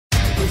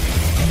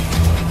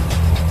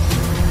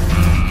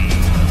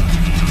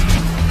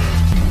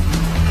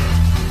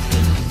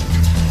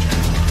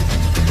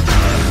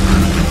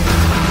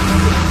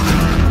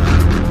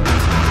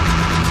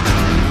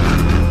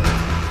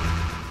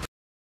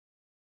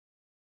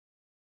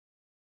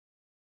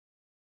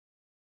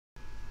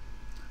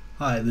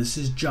Hi, this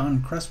is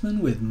John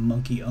Cressman with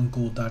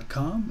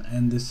monkeyuncle.com,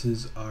 and this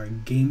is our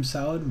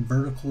GameSalad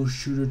vertical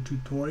shooter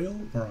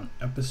tutorial. We're on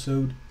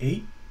episode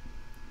 8.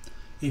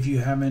 If you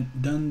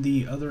haven't done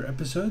the other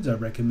episodes, I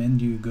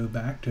recommend you go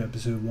back to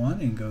episode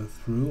 1 and go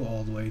through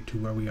all the way to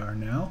where we are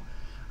now.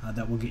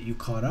 That will get you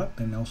caught up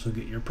and also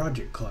get your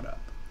project caught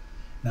up.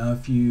 Now,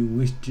 if you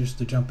wish just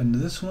to jump into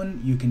this one,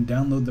 you can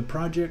download the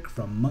project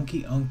from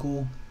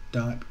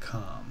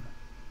monkeyuncle.com.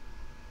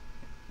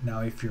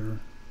 Now, if you're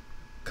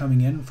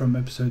coming in from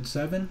episode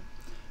 7,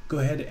 go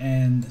ahead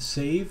and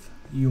save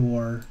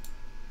your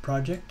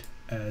project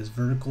as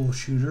vertical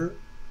shooter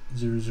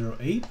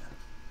 008.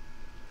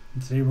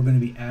 And today we're going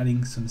to be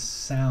adding some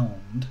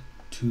sound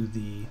to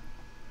the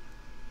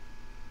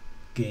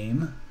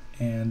game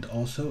and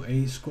also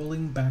a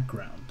scrolling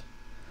background.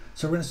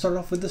 So we're going to start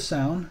off with the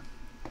sound,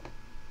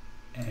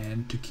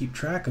 and to keep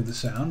track of the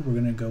sound we're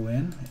going to go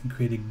in and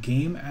create a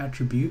game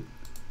attribute.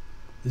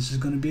 This is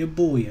going to be a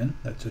boolean,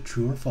 that's a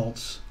true or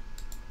false.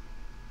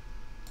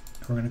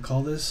 We're going to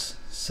call this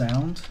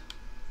sound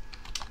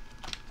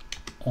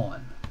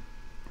on,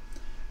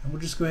 and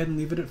we'll just go ahead and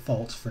leave it at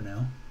false for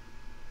now.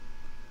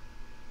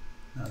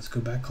 Now let's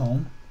go back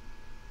home,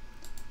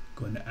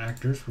 go into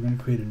actors. We're going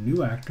to create a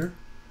new actor.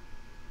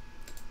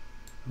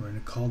 We're going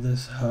to call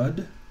this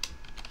HUD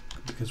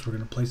because we're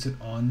going to place it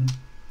on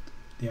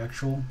the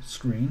actual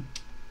screen.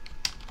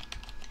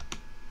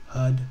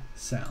 HUD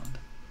sound.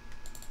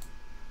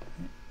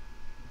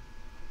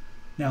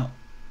 Now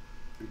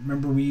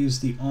remember, we use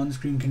the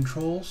on-screen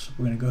controls.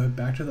 We're going to go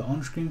back to the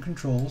on-screen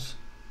controls.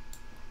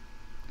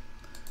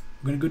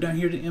 We're going to go down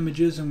here to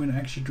images. I'm going to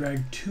actually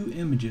drag 2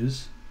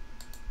 images.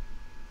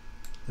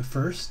 The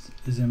first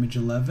is image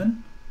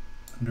 11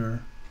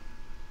 under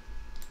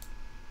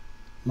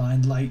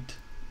line light.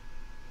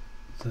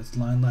 So that's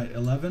line light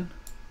 11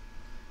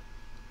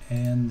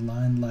 and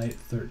line light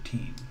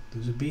 13.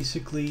 Those are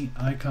basically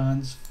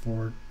icons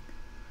for,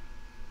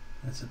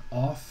 that's an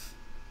off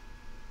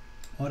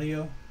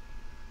audio.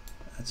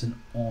 That's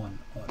an on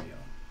audio.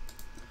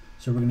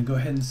 So we're going to go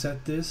ahead and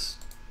set this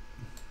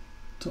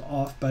to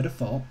off by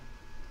default.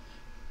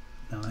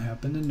 Now I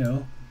happen to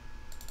know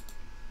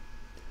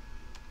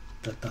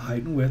that the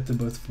height and width are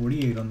both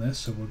 48 on this,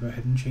 so we'll go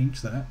ahead and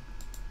change that.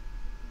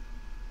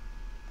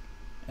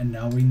 And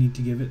now we need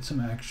to give it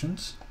some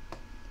actions.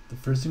 The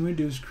first thing we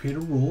do is create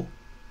a rule,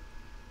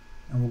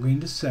 and we're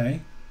going to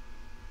say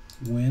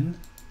when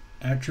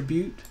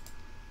attribute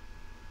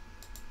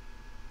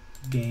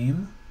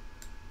game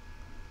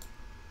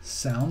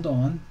sound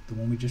on, the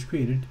one we just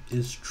created,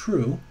 is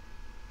true,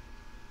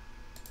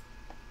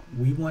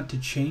 we want to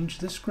change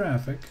this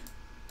graphic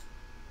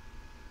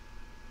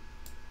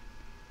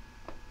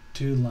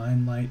to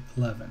line light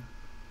 11.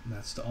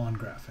 That's the on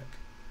graphic.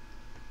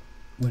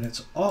 When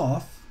it's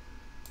off,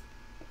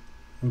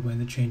 we're going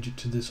to change it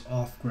to this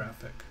off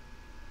graphic.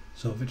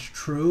 So if it's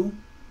true,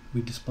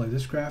 we display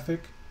this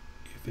graphic.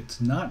 If it's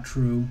not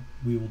true,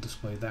 we will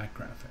display that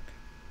graphic.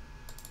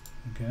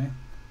 Okay?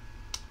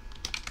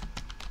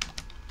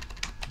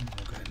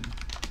 We'll go ahead and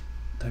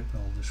type in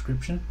a little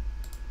description.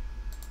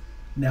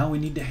 Now we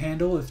need to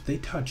handle if they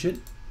touch it.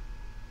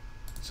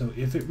 So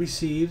if it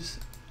receives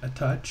a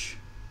touch,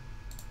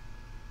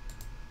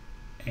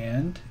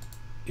 and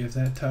if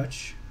that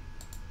touch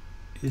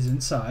is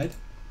inside,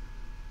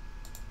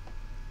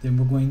 then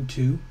we're going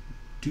to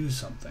do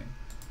something.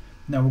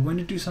 Now we're going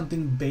to do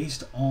something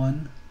based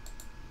on,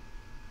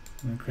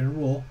 I'm going to create a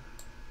rule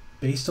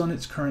based on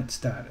its current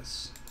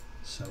status.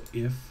 So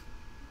if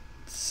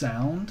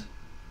sound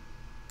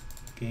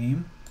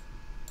game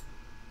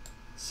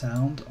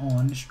sound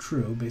on is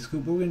true, basically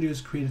what we're going to do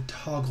is create a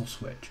toggle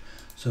switch.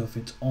 So if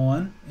it's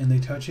on and they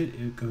touch it,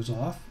 it goes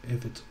off.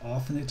 If it's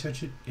off and they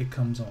touch it, it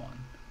comes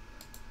on.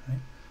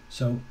 Right?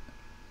 So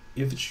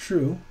if it's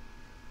true,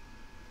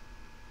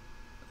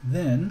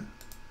 then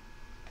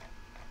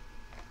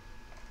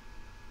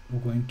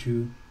we're going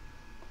to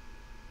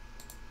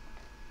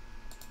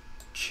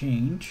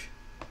change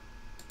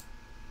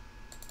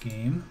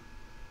game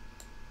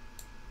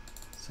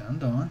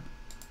sound on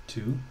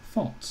to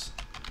false.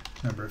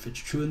 Remember, if it's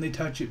true and they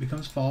touch it, it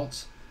becomes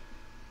false.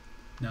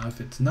 Now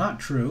if it's not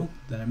true,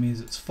 then it means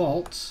it's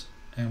false,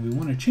 and we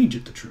want to change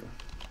it to true.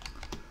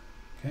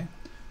 Okay,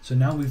 so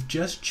now we've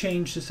just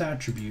changed this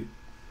attribute,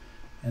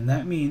 and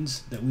that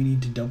means that we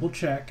need to double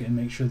check and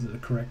make sure that the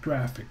correct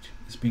graphic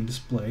is being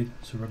displayed.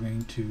 So we're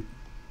going to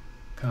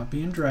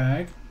copy and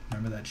drag.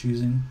 Remember, that's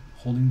using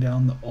holding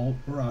down the Alt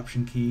or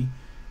Option key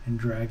and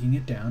dragging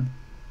it down.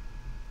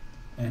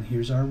 And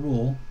here's our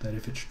rule that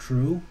if it's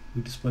true,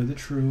 we display the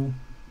true.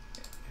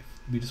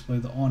 If we display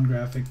the on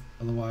graphic,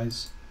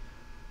 otherwise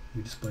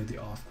we display the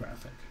off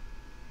graphic.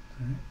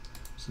 All right.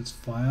 So it's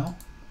file,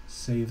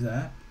 save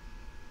that,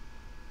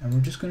 and we're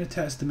just going to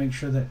test to make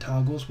sure that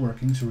toggle is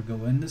working. So we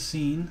go into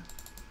scene,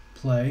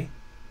 play,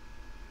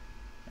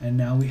 and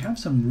now we have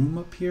some room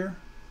up here.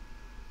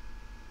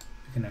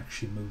 We can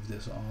actually move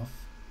this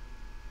off.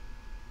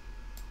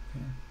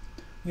 Okay.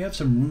 We have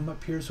some room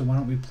up here, so why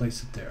don't we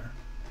place it there?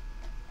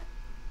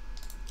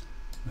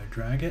 I'm going to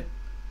drag it,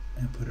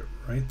 and put it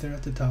right there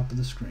at the top of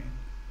the screen.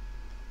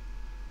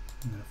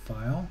 I'm going to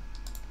File,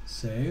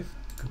 Save,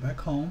 go back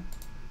home.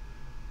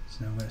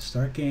 So now I'm going to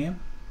start game.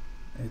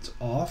 It's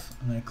off.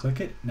 I'm going to click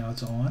it. Now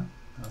it's on.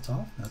 Now it's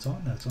off. Now it's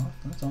on. Now it's off.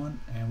 Now it's on.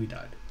 And we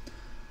died.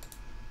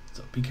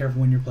 So be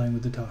careful when you're playing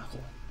with the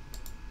toggle.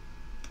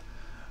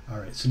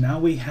 Alright, so now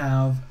we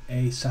have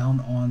a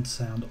sound on,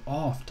 sound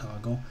off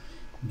toggle.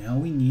 Now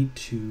we need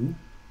to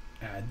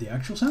add the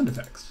actual sound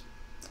effects.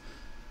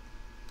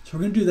 So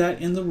we're going to do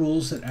that in the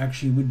rules that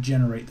actually would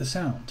generate the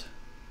sound.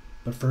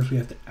 But first we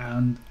have to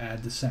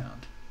add the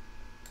sound.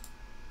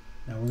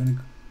 Now we're going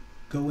to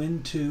go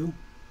into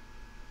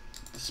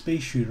the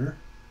space shooter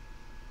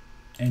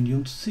and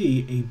you'll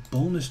see a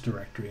bonus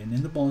directory, and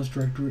in the bonus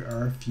directory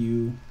are a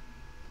few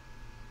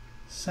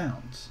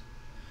sounds.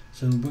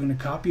 So we're going to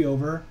copy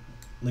over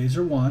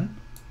laser 1,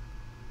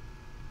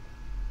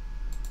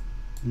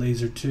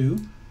 laser 2,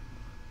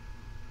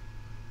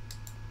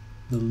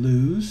 the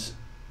lose,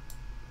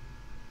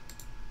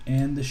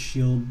 and the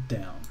shield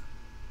down.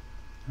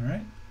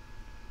 Alright?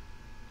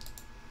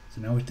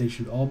 So now they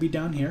should all be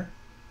down here.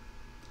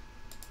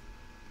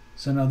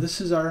 So now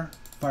this is our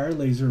fire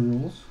laser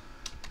rules.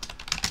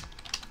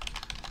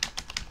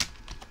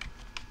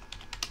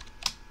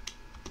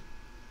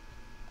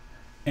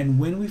 And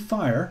when we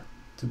fire,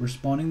 so we're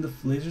spawning the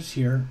lasers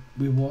here,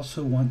 we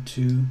also want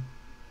to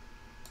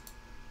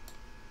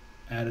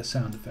add a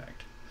sound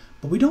effect.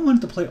 But we don't want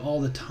it to play all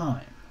the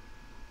time.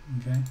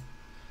 Okay?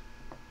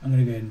 I'm going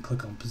to go ahead and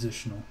click on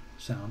positional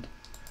sound.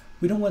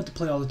 We don't want it to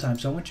play all the time,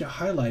 so I want you to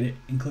highlight it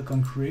and click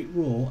on create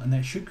rule, and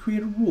that should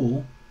create a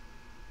rule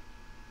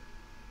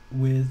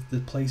with the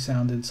play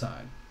sound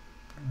inside.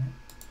 All right?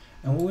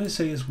 And what we're going to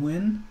say is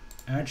when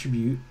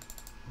attribute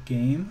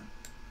game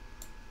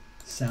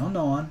sound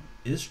on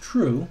is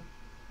true,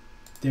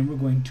 then we're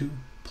going to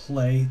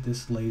play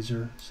this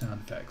laser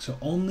sound effect. So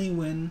only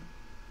when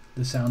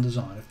the sound is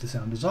on. If the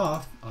sound is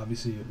off,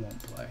 obviously it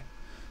won't play.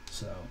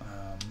 So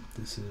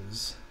this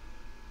is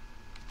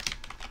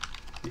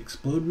the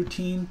explode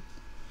routine.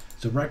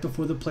 So right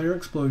before the player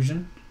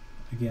explosion,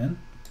 again,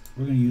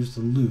 we're going to use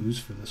the lose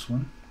for this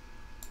one.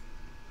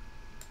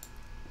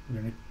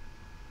 We're going to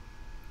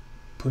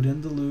put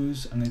in the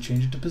lose. I'm going to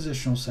change it to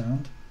positional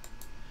sound.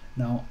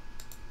 Now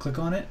click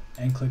on it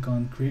and click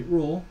on create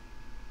rule,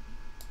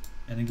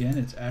 and again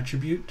it's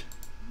attribute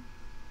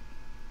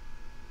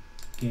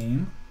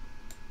game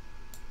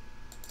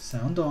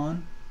sound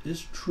on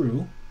is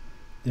true,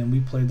 then we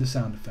play the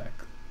sound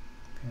effect.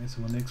 Okay,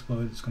 so when they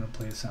explode, it's going to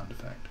play a sound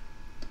effect.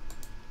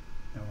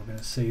 Now we're going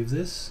to save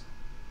this,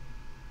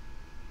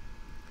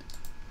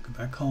 go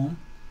back home.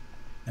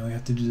 Now we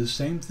have to do the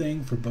same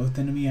thing for both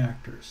enemy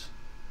actors.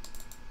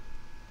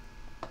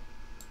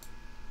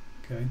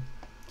 Okay,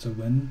 so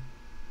when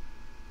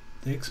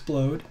they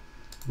explode,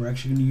 we're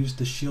actually going to use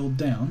the shield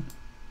down.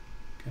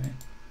 Okay,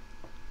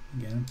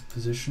 again,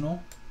 positional,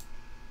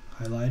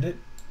 highlight it,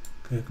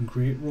 click on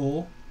create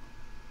role,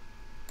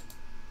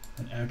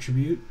 an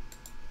attribute,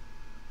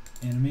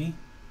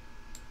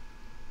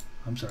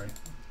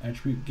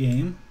 attribute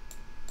game,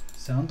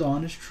 sound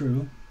on is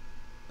true,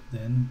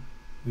 then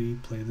we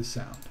play the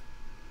sound.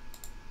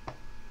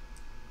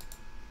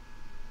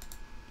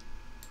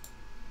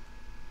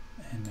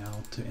 And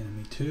now to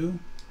enemy 2.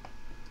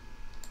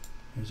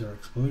 Here's our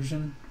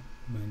explosion.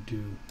 I'm going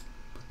to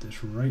put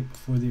this right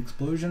before the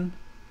explosion.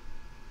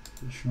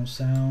 Additional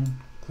sound,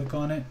 click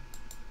on it,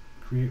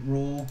 create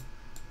role,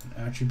 an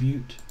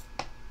attribute,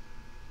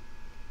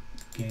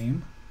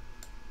 game,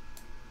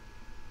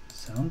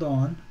 sound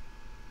on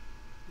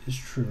is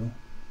true,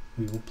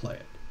 we will play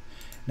it.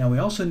 Now we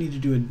also need to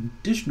do an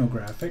additional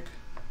graphic,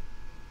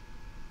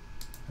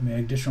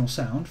 additional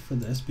sound for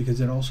this because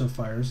it also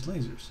fires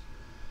lasers.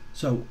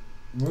 So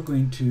we're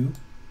going to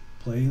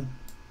play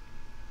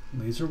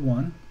laser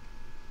 1,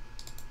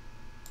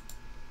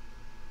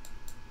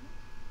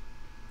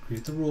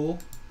 create the rule,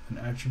 an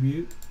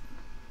attribute,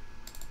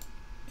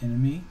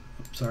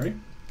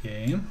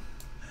 game,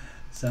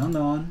 sound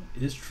on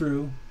is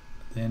true,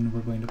 then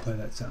we're going to play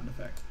that sound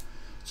effect.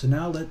 So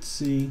now let's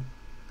see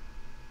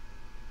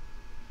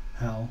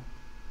how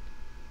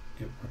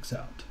it works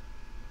out.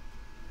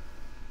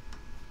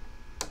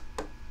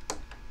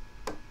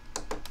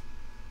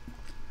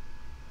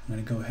 I'm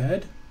going to go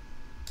ahead,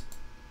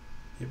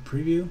 hit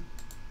preview,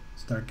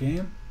 start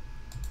game.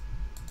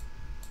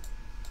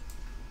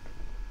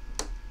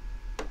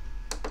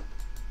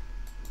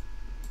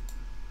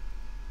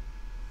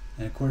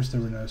 And of course there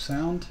were no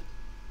sound.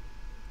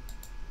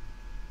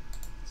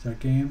 Start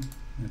game,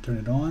 I'm going to turn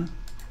it on.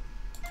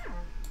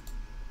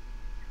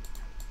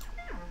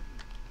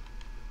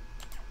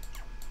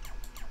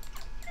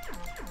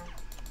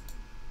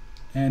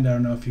 And I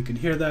don't know if you could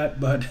hear that,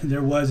 but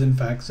there was in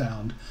fact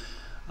sound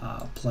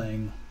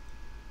playing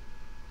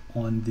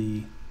on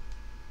the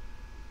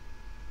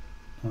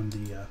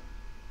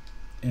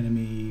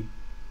enemy,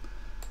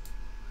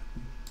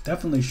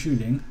 definitely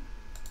shooting.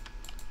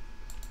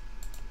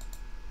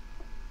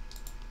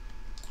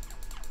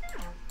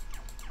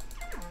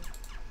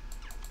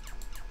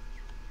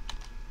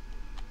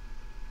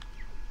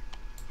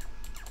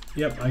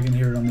 Yep, I can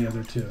hear it on the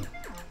other two.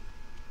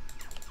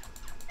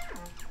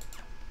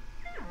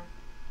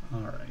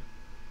 Alright.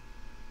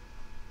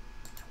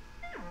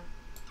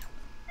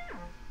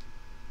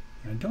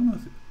 I don't know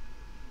if it,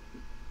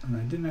 and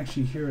I didn't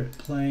actually hear it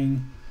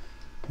playing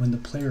when the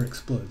player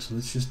explodes. So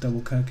let's just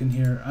double click in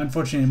here.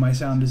 Unfortunately, my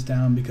sound is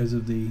down because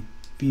of the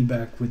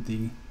feedback with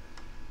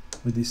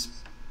this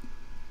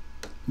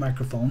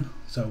microphone.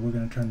 So we're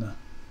going to turn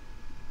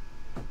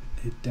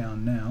it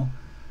down now.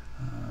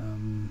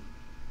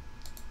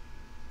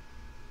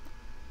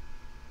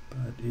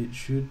 But it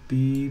should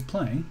be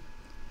playing,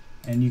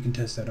 and you can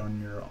test that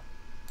on your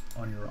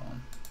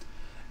own.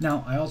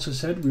 Now, I also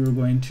said we were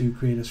going to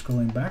create a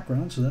scrolling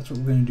background, so that's what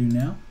we're going to do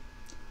now.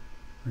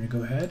 We're going to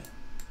go ahead,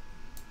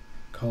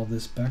 call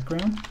this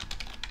background,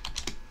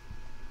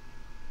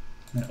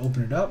 and then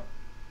open it up.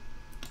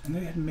 I'm going to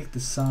go ahead and make the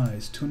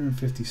size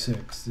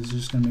 256. This is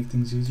just going to make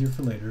things easier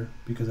for later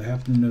because I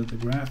happen to know the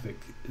graphic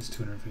is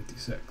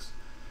 256.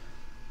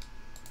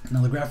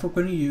 Now the graphic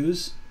we're going to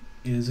use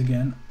is,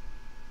 again,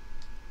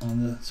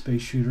 on the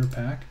Space Shooter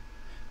pack.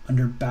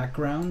 Under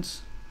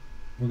backgrounds,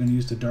 we're going to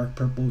use the dark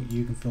purple.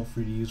 You can feel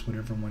free to use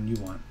whatever one you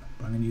want,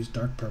 but I'm going to use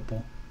dark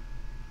purple.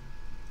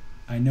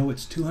 I know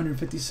it's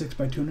 256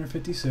 by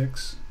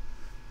 256,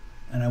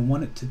 and I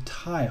want it to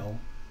tile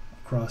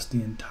across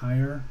the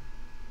entire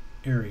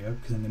area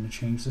because I'm going to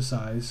change the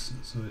size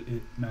so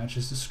it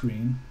matches the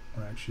screen,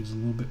 or actually is a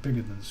little bit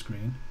bigger than the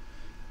screen.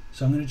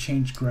 So I'm going to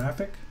change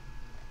graphic.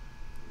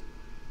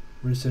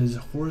 Where it says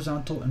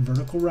horizontal and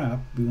vertical wrap,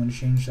 we want to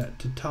change that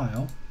to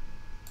tile.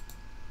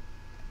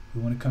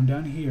 We want to come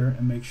down here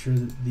and make sure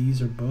that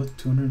these are both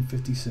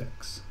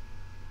 256.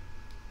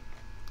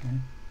 Okay.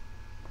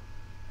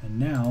 And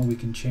now we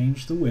can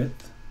change the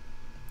width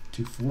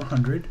to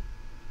 400,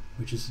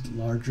 which is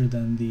larger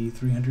than the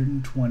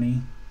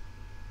 320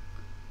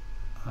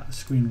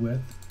 screen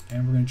width.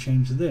 And we're going to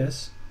change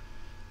this.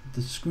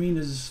 The screen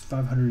is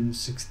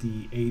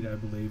 568, I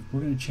believe. We're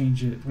going to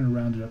change it, we're going to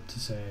round it up to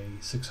say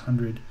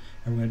 600,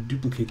 and we're going to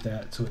duplicate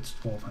that so it's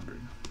 1200.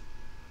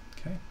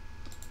 Okay.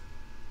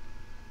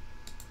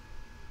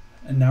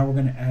 And now we're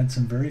going to add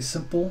some very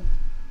simple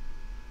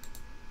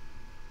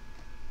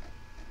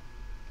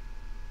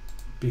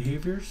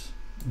behaviors.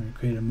 I'm going to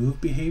create a move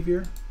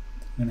behavior.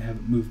 I'm going to have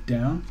it move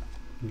down,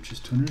 which is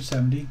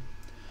 270.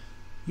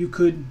 You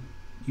could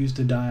use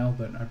the dial,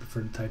 but I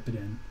prefer to type it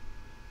in.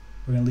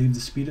 We're going to leave the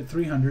speed at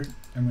 300.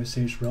 I'm going to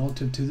say it's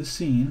relative to the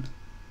scene,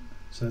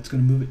 so that's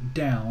going to move it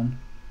down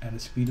at a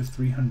speed of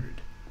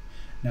 300.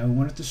 Now we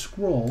want it to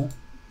scroll,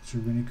 so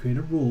we're going to create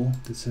a rule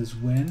that says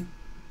when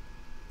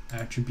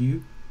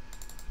attribute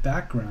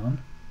background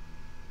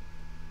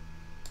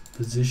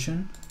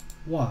position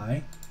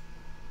y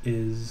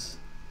is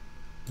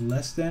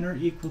less than or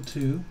equal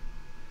to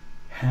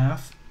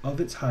half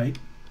of its height,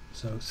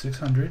 so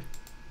 600,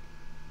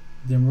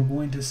 then we're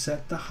going to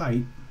set the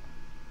height.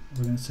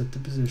 We're going to set the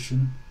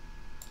position,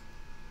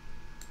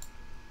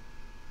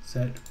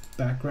 set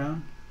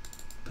background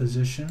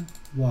position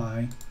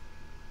y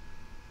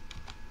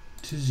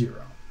to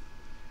 0,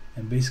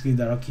 and basically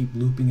that'll keep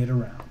looping it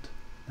around.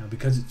 Now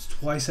because it's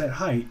twice that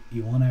height,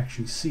 you won't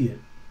actually see it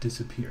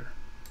disappear.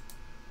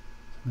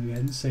 So I'm going to go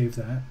ahead and save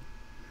that.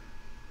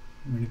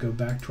 We're going to go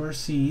back to our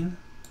scene,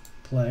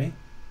 play,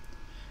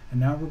 and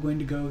now we're going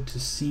to go to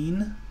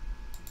scene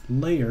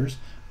layers.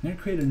 I'm going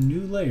to create a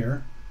new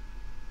layer.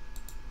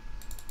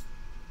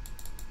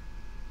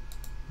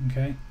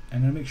 Okay,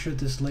 I'm going to make sure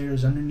this layer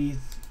is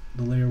underneath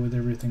the layer with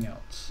everything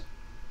else.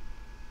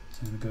 So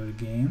I'm going to go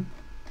to game.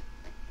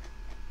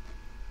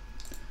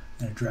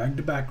 I'm going to drag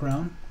the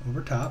background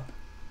over top.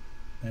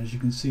 As you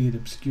can see, it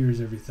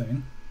obscures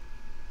everything.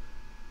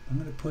 I'm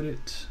going to put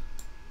it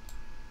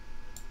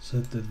so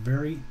that the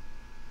very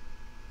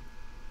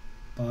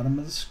bottom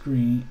of the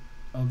screen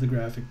of the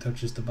graphic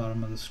touches the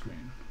bottom of the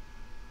screen.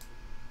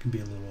 It can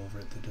be a little over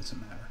it, that doesn't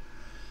matter.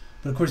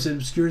 But of course it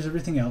obscures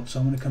everything else, so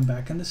I'm going to come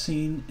back in the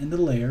scene, into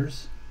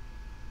layers.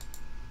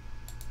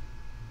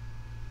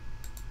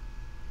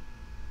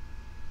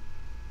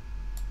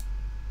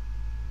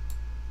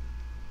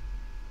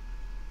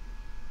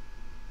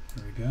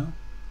 There we go.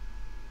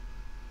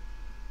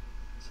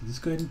 So let's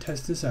go ahead and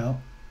test this out.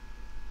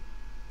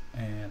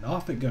 And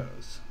off it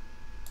goes.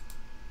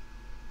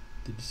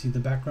 Did you see the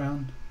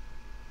background?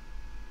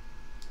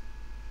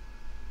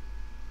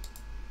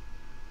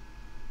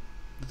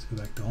 Let's go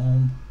back to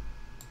home.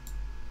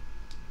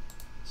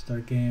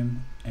 Start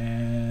game,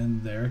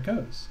 and there it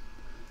goes.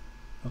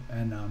 Oh,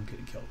 and now I'm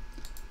getting killed.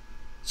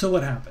 So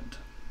what happened?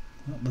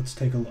 Well, let's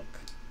take a look.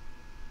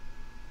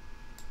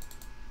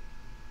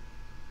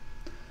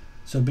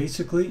 So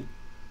basically,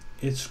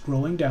 it's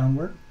scrolling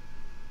downward,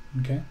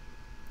 okay?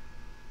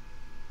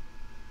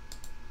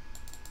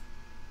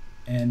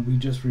 And we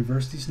just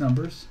reverse these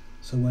numbers.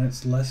 So when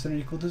it's less than or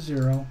equal to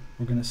 0,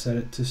 we're going to set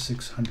it to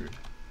 600.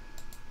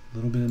 A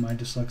little bit of my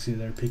dyslexia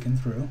there peeking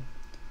through.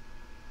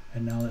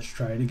 And now let's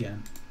try it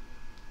again.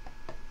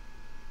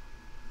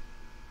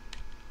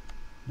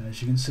 And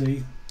as you can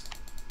see,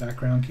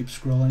 background keeps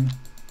scrolling.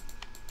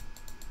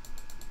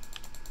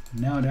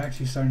 Now it's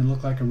actually starting to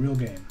look like a real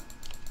game.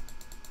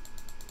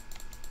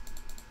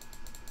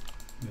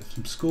 We have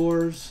some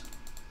scores,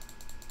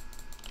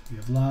 we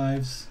have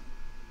lives,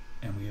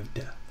 and we have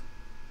death.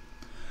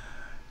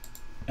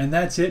 And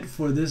that's it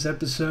for this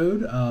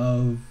episode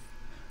of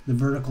the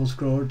Vertical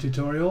Scroller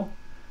tutorial.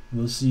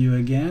 We'll see you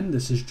again.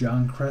 This is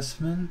John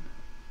Cressman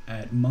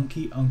at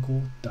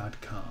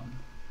monkeyuncle.com.